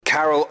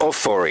Carol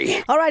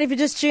Ofori. All right, if you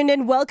just tuned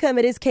in, welcome.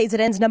 It is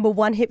KZN's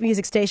 #1 hit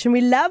music station.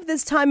 We love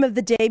this time of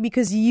the day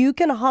because you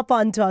can hop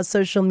onto our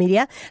social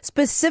media,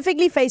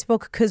 specifically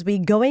Facebook, because we're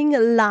going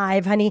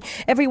live, honey.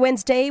 Every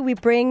Wednesday, we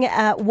bring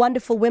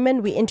wonderful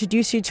women. We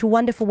introduce you to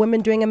wonderful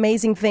women doing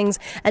amazing things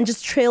and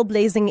just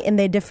trailblazing in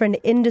their different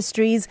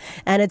industries.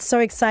 And it's so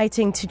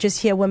exciting to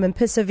just hear women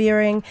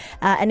persevering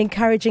and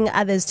encouraging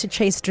others to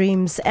chase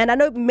dreams. And I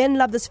know men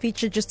love this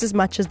feature just as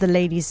much as the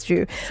ladies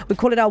do. We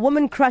call it our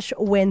Woman Crush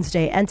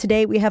Wednesday. And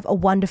today we have a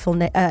wonderful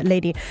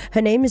lady.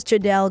 Her name is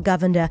Joudalle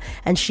Govender,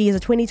 and she is a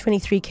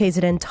 2023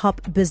 KZN top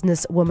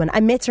businesswoman.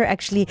 I met her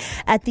actually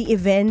at the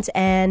event,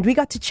 and we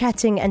got to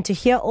chatting and to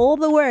hear all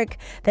the work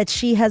that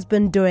she has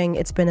been doing.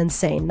 It's been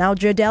insane. Now,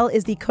 Joudalle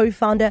is the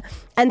co-founder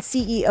and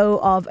CEO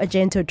of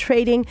Argento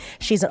Trading.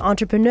 She's an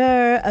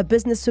entrepreneur, a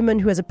businesswoman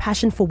who has a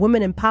passion for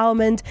women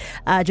empowerment.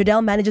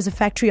 Joudalle manages a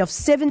factory of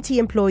 70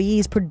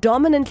 employees,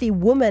 predominantly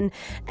women,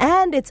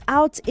 and it's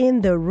out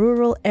in the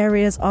rural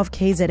areas of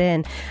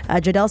KZN.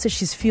 Joudalle says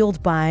she's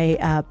fueled by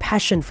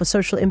passion for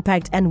social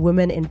impact and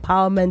women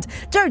empowerment.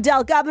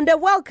 Joudalle Govender,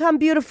 welcome,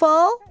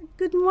 beautiful.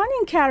 Good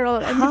morning, Carol.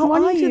 And How good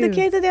morning are to you? the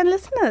KZN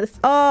listeners.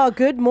 Oh,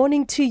 good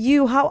morning to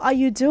you. How are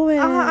you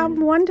doing?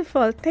 I'm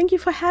wonderful. Thank you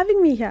for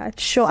having me here.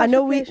 It's Sure. such I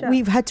know a pleasure.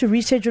 we've had to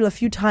reschedule a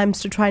few times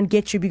to try and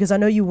get you because I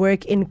know you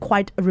work in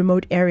quite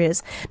remote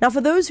areas. Now,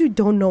 for those who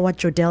don't know what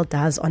Joudalle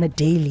does on a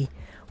daily,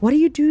 what do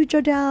you do,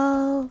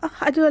 Joudalle?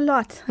 I do a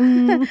lot.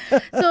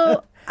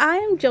 So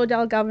I'm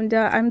Joudalle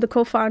Govender. I'm the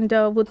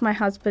co-founder with my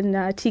husband,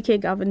 TK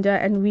Govender,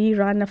 and we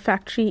run a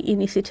factory in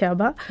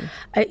Isitaba.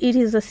 It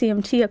is a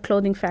CMT, a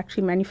clothing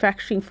factory,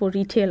 manufacturing for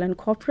retail and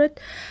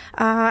corporate.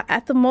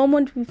 At the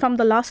moment, from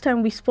the last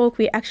time we spoke,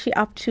 we're actually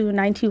up to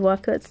 90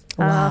 workers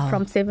Wow.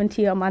 from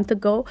 70 a month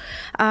ago.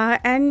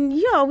 And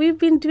yeah, we've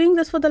been doing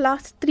this for the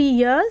last 3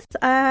 years,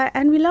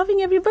 and we're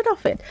loving every bit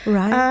of it.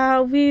 Right.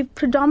 We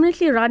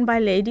predominantly run by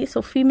ladies,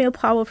 so female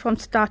power from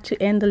start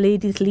to end, the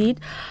ladies lead.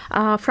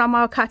 From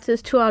our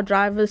cutters to our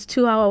drivers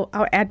to our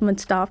admin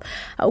staff.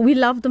 We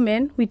love the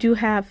men. We do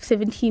have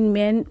 17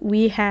 men.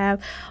 We have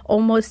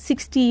almost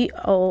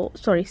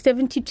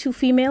 72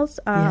 females.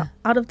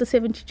 Out of the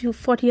 72,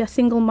 40 are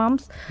single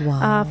moms.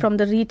 Wow. From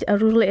the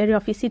rural area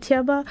of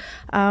Isitaba.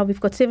 We've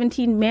got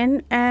 17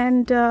 men,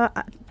 and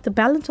the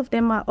balance of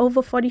them are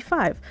over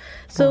 45.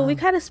 So we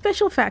had a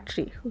special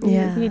factory.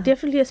 We're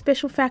definitely a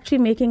special factory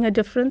making a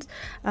difference.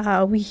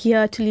 We're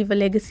here to leave a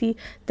legacy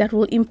that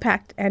will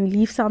impact and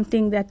leave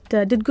something that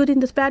did good in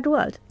this bad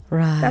world.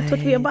 Right. That's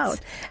what we're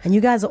about. And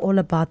you guys are all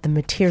about the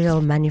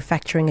material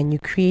manufacturing, and you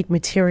create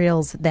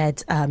materials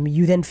that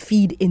you then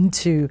feed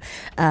into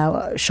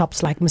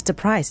shops like Mr.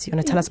 Price. You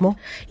want to tell us more?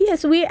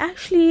 Yes, we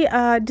actually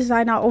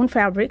design our own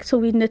fabric. So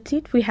we knit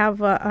it. We have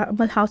a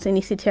mill house in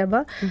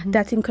Isitaba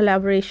that's in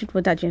collaboration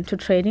with Argento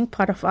Trading,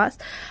 part of us.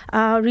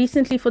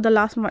 Recently, for the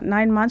last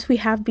 9 months, we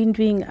have been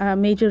doing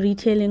major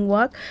retailing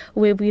work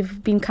where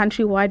we've been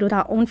countrywide with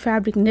our own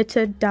fabric,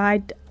 knitted,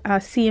 dyed,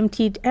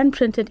 CMT'd and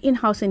printed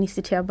in-house in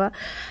Isitaba.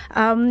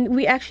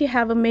 We actually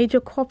have a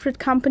major corporate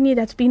company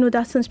that's been with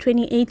us since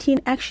 2018,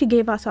 actually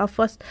gave us our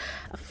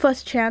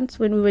first chance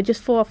when we were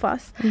just 4 of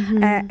us.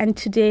 And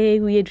today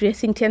we're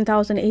addressing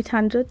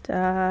 10,800.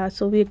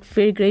 So we're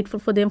very grateful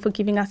for them for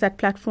giving us that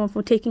platform,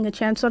 for taking a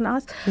chance on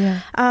us.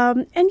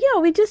 And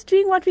we're just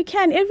doing what we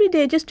can every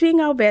day, just doing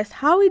our best.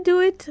 How we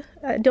do it,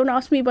 don't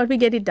ask me, but we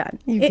get it done.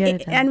 You get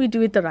it done. And we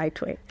do it the right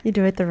way. You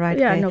do it the right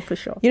way. Yeah, no, for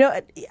sure. You know,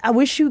 I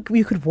wish you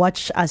could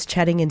watch us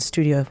chatting in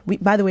studio.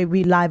 By the way,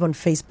 we live on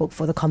Facebook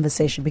for the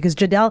conversation because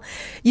Joudalle,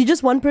 you're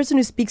just one person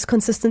who speaks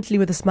consistently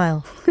with a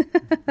smile.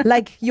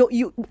 Like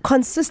you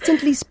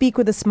consistently speak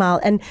with a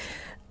smile, and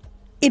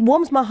it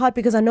warms my heart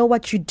because I know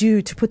what you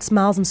do to put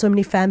smiles on so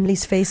many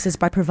families' faces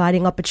by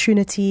providing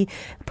opportunity,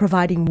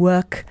 providing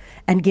work,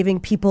 and giving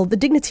people the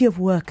dignity of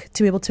work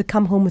to be able to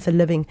come home with a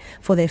living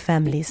for their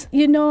families.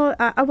 You know,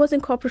 I was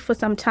in corporate for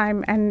some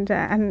time, and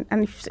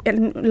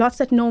lots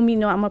that know me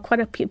know I'm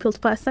quite a people's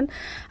person.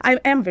 I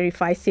am very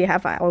feisty,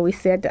 have I always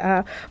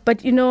said.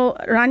 But, you know,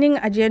 running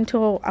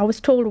Argento, I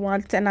was told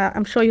once, and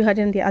I'm sure you heard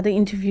in the other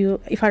interview,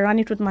 if I run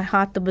it with my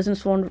heart, the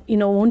business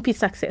won't be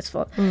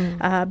successful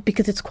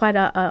because it's quite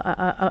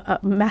a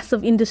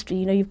massive industry.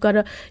 You know, you've got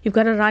to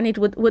run it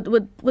with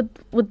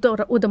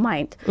the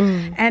mind.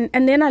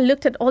 And then I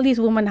looked at all these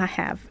women I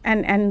have,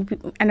 and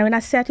when I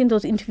sat in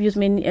those interviews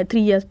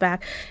 3 years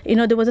back, you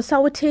know, there was a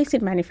sour taste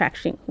in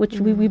manufacturing, which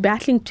we're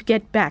battling to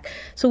get back.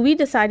 So we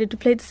decided to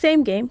play the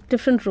same game,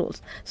 different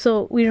rules.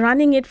 So we're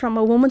running it from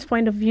a woman's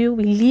point of view.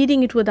 We're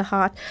leading it with a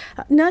heart,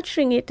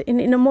 nurturing it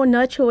in a more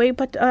nurture way,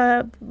 but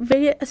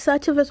very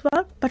assertive as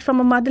well, but from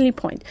a motherly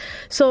point.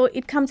 So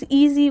it comes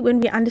easy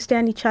when we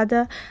understand each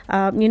other.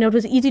 It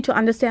was easy to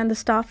understand the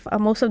staff,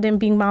 most of them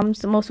being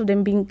moms, most of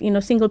them being,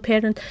 single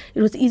parents.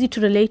 It was easy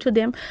to relate to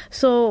them.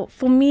 So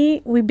for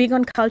me, we're big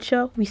on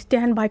culture. We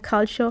stand by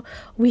culture.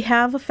 We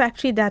have a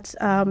factory that's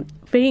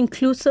very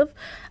inclusive.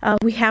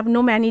 We have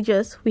no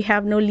managers. We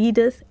have no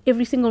leaders.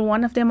 Every single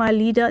one of them are a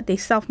leader. They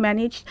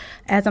self-managed.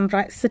 As I'm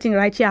sitting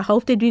right here, I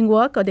hope they're doing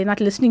work or they're not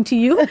listening to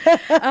you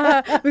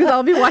because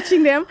I'll be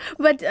watching them.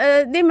 But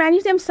they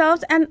manage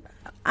themselves, and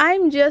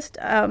I'm just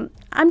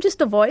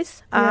a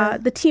voice.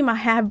 The team I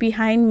have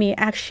behind me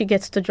actually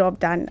gets the job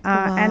done.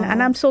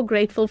 And I'm so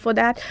grateful for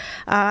that.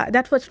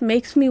 That's what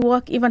makes me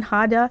work even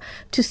harder,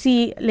 to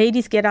see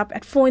ladies get up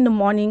at 4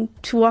 a.m.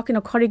 to walk in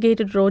a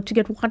corrugated road to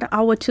get 1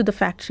 hour to the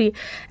factory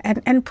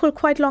and pull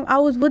quite long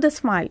hours with a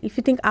smile. If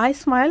you think I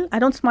smile, I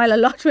don't smile a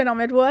lot when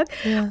I'm at work.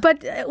 Yeah.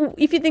 But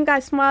if you think I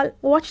smile,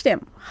 watch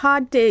them.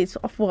 Hard days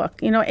of work,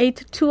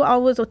 2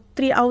 hours or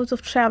 3 hours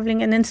of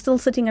traveling and then still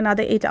sitting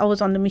another 8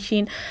 hours on the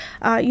machine.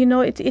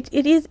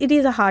 It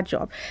is a hard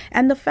job.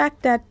 And the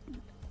fact that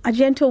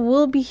Argento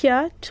will be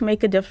here to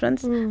make a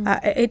difference.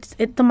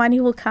 The money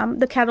will come.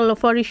 The Carol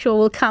Ofori show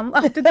will come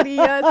after 3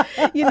 years.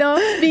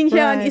 Being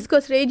here on East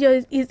Coast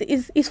Radio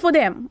is for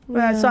them.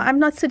 So I'm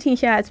not sitting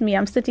here as me.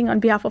 I'm sitting on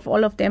behalf of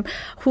all of them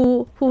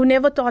who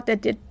never thought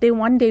that they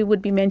one day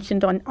would be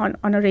mentioned on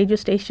a radio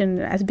station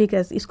as big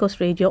as East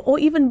Coast Radio, or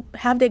even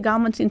have their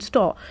garments in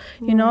store.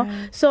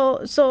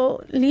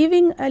 So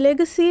leaving a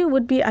legacy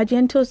would be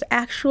Argento's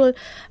actual,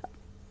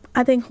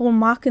 I think, whole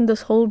mark in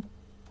this whole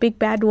big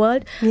bad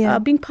world.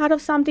 Being part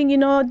of something,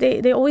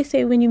 they always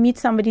say when you meet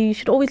somebody, you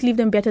should always leave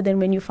them better than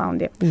when you found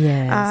them.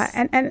 Yes.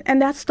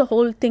 And that's the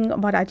whole thing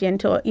about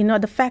Argento.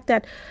 The fact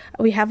that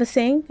we have a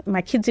saying,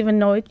 my kids even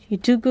know it: you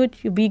do good,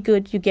 you be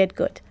good, you get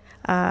good.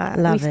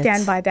 We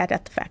stand by that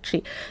at the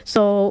factory.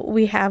 So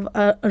we have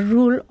a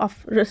rule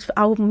of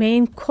our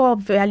main core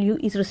value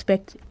is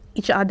respect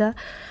each other.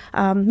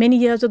 Many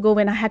years ago,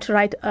 when I had to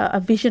write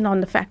a vision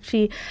on the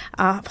factory,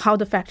 how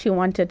the factory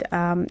wanted,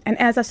 and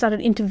as I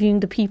started interviewing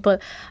the people,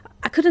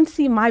 I couldn't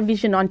see my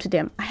vision onto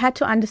them. I had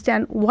to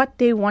understand what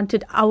they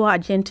wanted our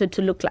Argento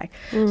to look like.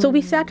 So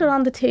we sat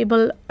around the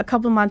table a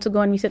couple of months ago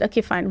and we said,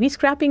 okay, fine, we're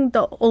scrapping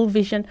the old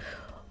vision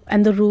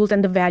and the rules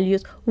and the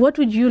values. What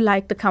would you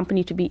like the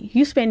company to be?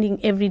 You spending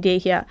every day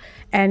here,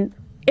 and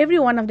every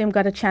one of them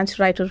got a chance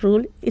to write a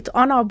rule. It's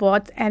on our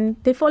boards, and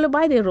they follow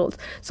by their rules.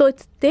 So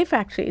it's their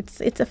factory.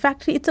 It's a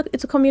factory.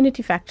 It's a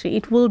community factory.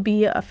 It will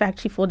be a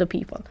factory for the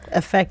people.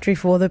 A factory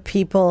for the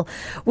people.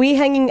 We're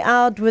hanging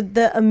out with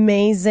the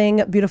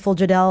amazing, beautiful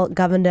Joudalle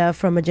Govender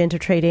from Argento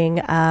Trading.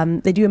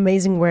 They do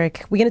amazing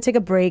work. We're going to take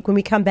a break. When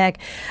we come back,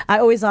 I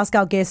always ask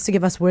our guests to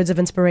give us words of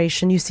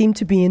inspiration. You seem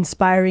to be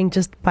inspiring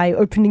just by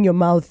opening your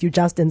mouth. You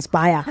just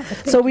inspire.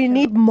 So we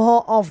need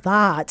more of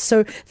that.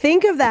 So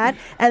think of that.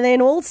 And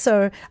then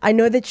also, I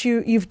know that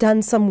you've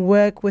done some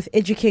work with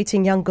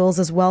educating young girls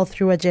as well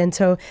through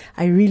Argento.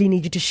 I really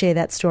need you to share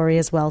that story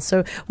as well.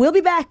 So we'll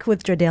be back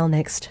with Joudalle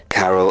next.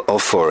 Carol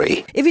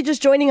Ofori. If you're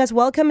just joining us,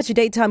 welcome. It's your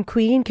daytime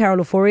queen, Carol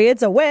Ofori.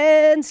 It's a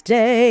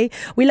Wednesday.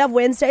 We love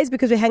Wednesdays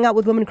because we hang out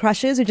with women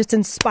crushes who just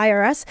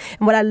inspire us.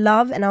 And what I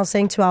love, and I was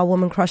saying to our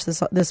woman crush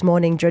this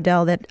morning,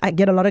 Joudalle, that I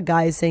get a lot of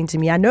guys saying to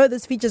me, I know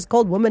this feature is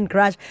called Woman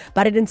Crush,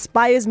 but it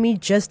inspires me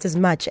just as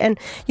much. And,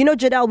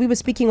 Joudalle, we were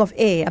speaking of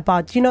air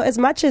about, as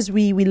much as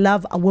we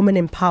love a woman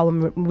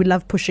empowerment, we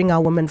love pushing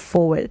our women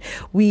forward.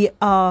 We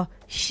are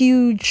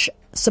huge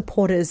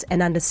supporters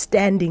and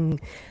understanding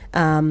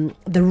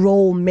the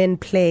role men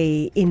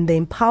play in the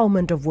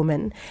empowerment of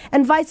women,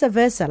 and vice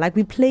versa. Like,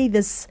 we play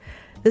this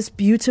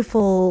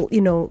beautiful,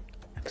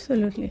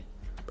 Absolutely.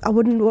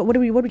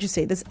 what would you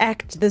say? This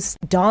act, this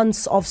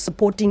dance of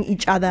supporting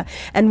each other.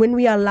 And when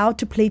we are allowed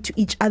to play to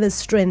each other's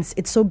strengths,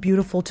 it's so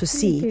beautiful to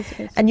see. It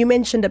is. And you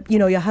mentioned that,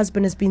 your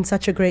husband has been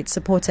such a great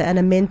supporter and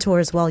a mentor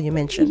as well, you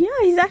mentioned. Yeah,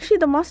 he's actually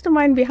the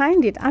mastermind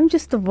behind it. I'm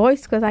just the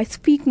voice because I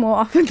speak more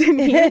often than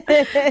him.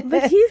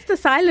 But he's the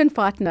silent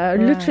partner,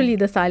 literally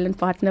the silent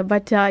partner.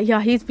 But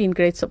he's been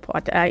great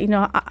support.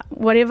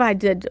 Whatever I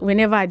did,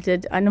 whenever I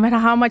did, no matter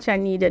how much I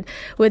needed,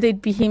 whether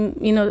it be him,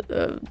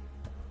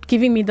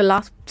 giving me the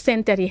last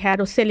cent that he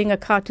had, or selling a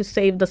car to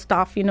save the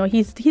staff,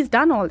 he's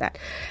done all that,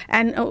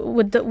 and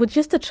with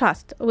just the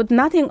trust, with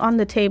nothing on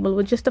the table,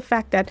 with just the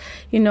fact that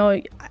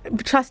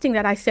trusting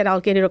that I said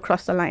I'll get it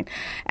across the line,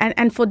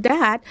 and for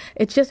that,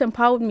 it just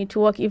empowered me to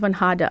work even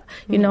harder.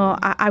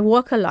 I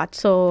work a lot,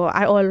 so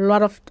I owe a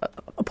lot of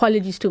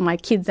apologies to my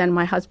kids and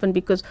my husband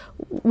because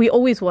we're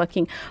always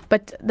working.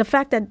 But the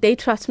fact that they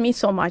trust me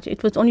so much,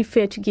 it was only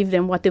fair to give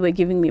them what they were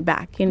giving me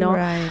back.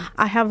 Right.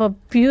 I have a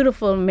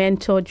beautiful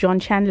mentor, John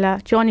Chandler.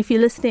 John, if you're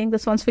listening,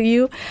 this one's for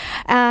you.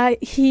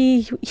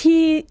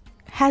 He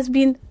has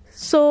been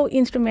so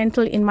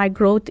instrumental in my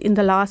growth in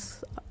the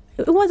last,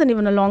 it wasn't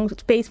even a long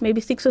space,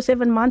 maybe 6 or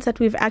 7 months that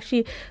we've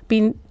actually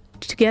been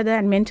together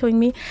and mentoring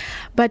me.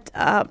 But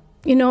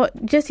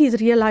just his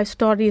real life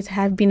stories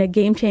have been a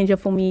game changer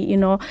for me.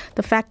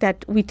 The fact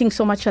that we think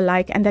so much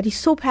alike, and that he's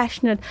so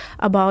passionate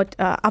about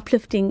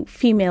uplifting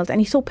females, and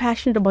he's so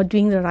passionate about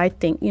doing the right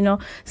thing.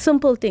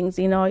 Simple things.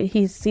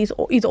 He's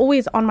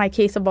always on my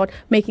case about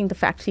making the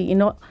factory.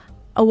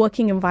 a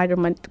working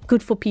environment,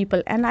 good for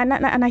people. And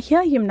I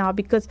hear him now,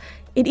 because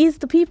it is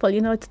the people,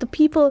 it's the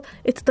people,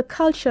 it's the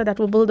culture that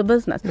will build a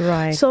business.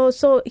 Right.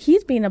 So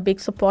he's been a big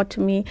support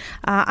to me.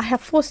 I have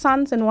 4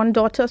 sons and 1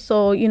 daughter,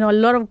 so, a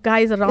lot of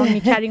guys around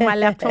me carrying my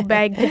laptop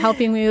bag,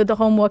 helping me with the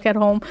homework at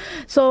home.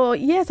 So,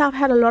 yes, I've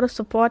had a lot of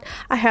support.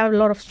 I have a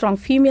lot of strong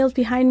females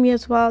behind me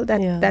as well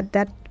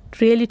that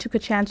really took a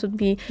chance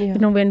with me,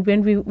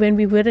 when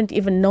we weren't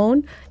even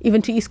known,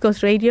 even to East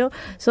Coast Radio.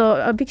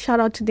 So a big shout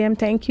out to them.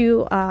 Thank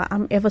you.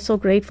 I'm ever so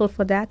grateful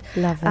for that.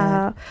 Love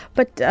that.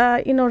 But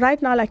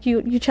right now, like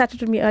you chatted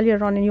with me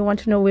earlier on, and you want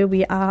to know where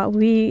we are.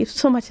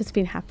 So much has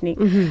been happening.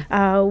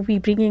 Mm-hmm. We're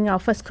bringing our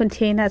first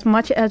container. As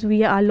much as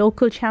we are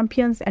local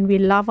champions and we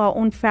love our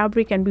own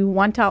fabric and we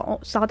want our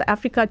own South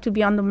Africa to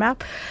be on the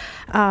map,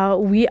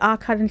 we are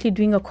currently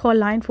doing a call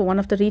line for one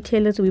of the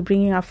retailers. We're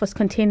bringing our first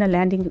container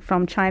landing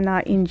from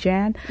China in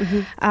Jan.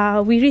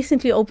 Mm-hmm. We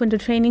recently opened a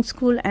training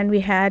school, and we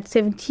had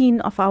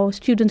 17 of our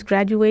students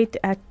graduate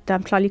at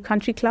Trolley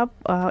Country Club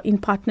in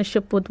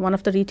partnership with one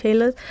of the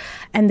retailers,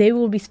 and they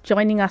will be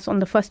joining us on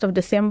the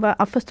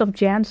 1st of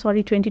Jan,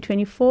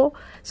 2024.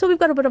 So we've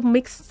got a bit of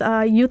mixed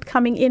youth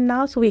coming in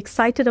now, so we're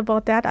excited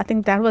about that. I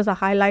think that was a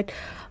highlight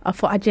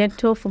for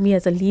Argento, for me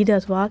as a leader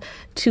as well,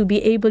 to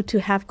be able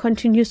to have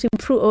continuous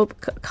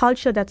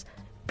culture that's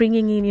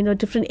bringing in,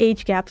 different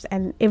age gaps,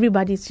 and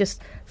everybody's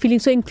just feeling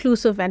so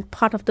inclusive and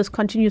part of this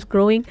continuous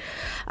growing.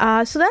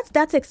 So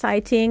that's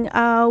exciting.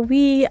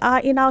 We are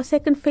in our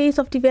second phase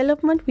of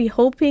development. We're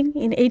hoping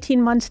in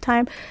 18 months'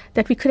 time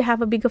that we could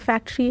have a bigger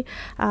factory.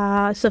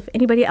 So if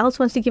anybody else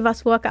wants to give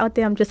us work out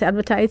there, I'm just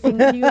advertising.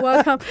 You're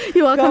welcome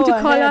to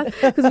call us,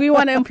 because we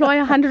want to employ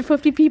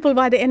 150 people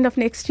by the end of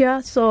next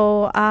year.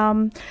 So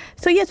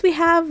yes, we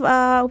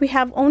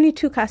have only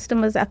 2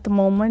 customers at the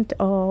moment,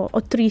 or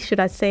 3,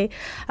 should I say,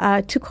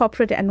 2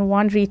 corporate and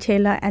 1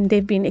 retailer, and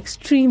they've been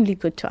extremely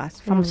good to us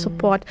from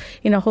support,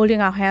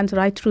 holding our hands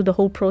right through the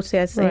whole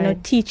process,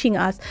 teaching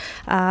us.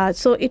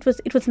 So it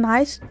was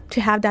nice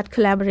to have that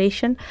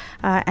collaboration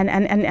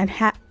and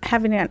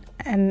having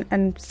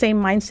an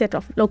same mindset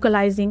of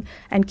localizing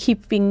and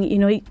keeping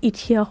it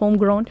here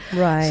homegrown.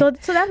 Right. So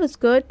that was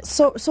good.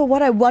 So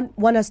what I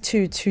want us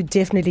to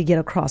definitely get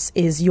across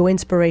is your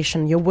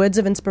inspiration, your words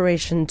of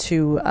inspiration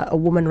to a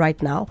woman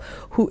right now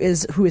who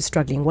is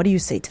struggling. What do you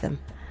say to them?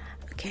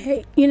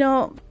 Okay,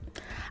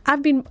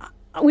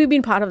 we've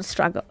been part of the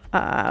struggle.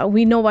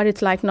 We know what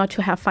it's like not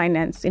to have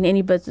finance in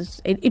any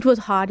business. It was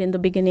hard in the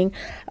beginning,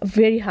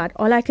 very hard.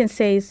 All I can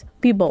say is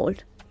be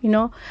bold.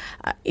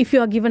 If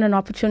you are given an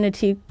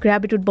opportunity,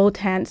 grab it with both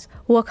hands.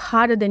 Work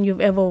harder than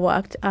you've ever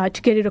worked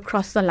to get it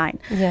across the line.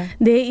 Yeah.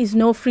 There is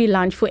no free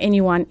lunch for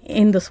anyone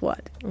in this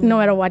world, no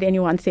matter what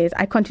anyone says.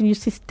 I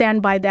continuously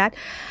stand by that.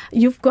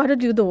 You've got to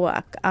do the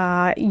work.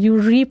 You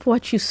reap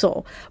what you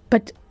sow.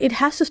 But it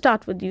has to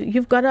start with you.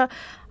 You've got to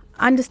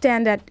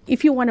understand that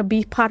if you want to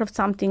be part of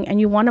something and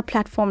you want a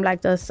platform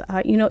like this,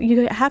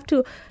 you have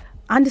to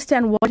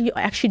understand what you're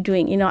actually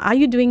doing. Are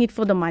you doing it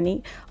for the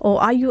money, or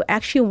are you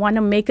actually want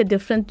to make a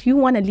difference? Do you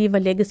want to leave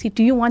a legacy?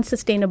 Do you want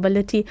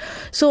sustainability?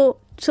 So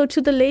to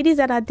the ladies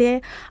that are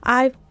there,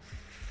 I've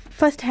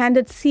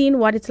first-handed seen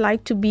what it's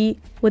like to be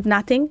with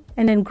nothing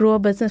and then grow a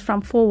business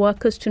from 4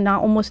 workers to now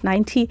almost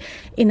 90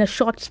 in a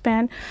short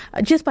span,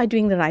 just by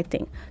doing the right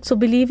thing. So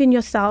believe in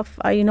yourself,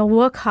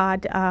 work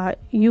hard.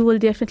 You will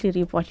definitely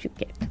reap what you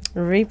get.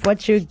 Reap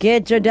what you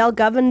get. Joudalle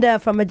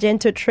Govender from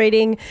Argento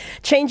Trading,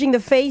 changing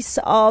the face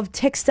of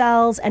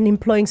textiles and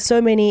employing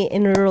so many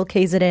in rural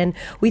KZN.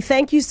 We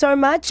thank you so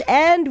much,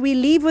 and we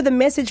leave with a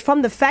message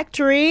from the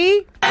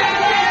factory.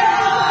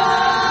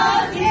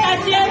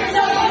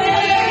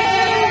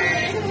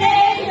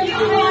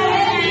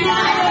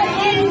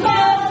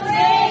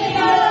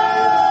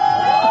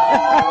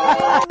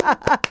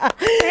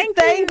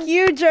 Thank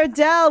you,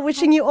 Joudalle.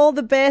 Wishing you all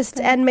the best,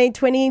 and may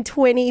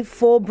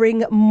 2024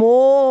 bring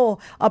more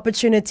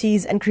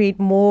opportunities and create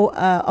more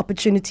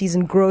opportunities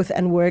and growth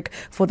and work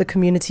for the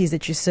communities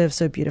that you serve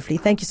so beautifully.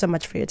 Thank you so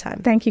much for your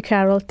time. Thank you,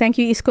 Carol. Thank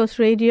you, East Coast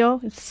Radio.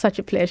 It's such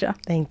a pleasure.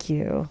 Thank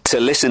you. To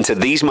listen to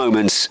these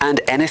moments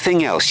and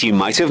anything else you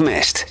might have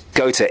missed,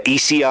 go to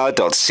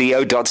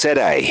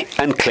ecr.co.za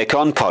and click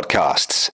on podcasts.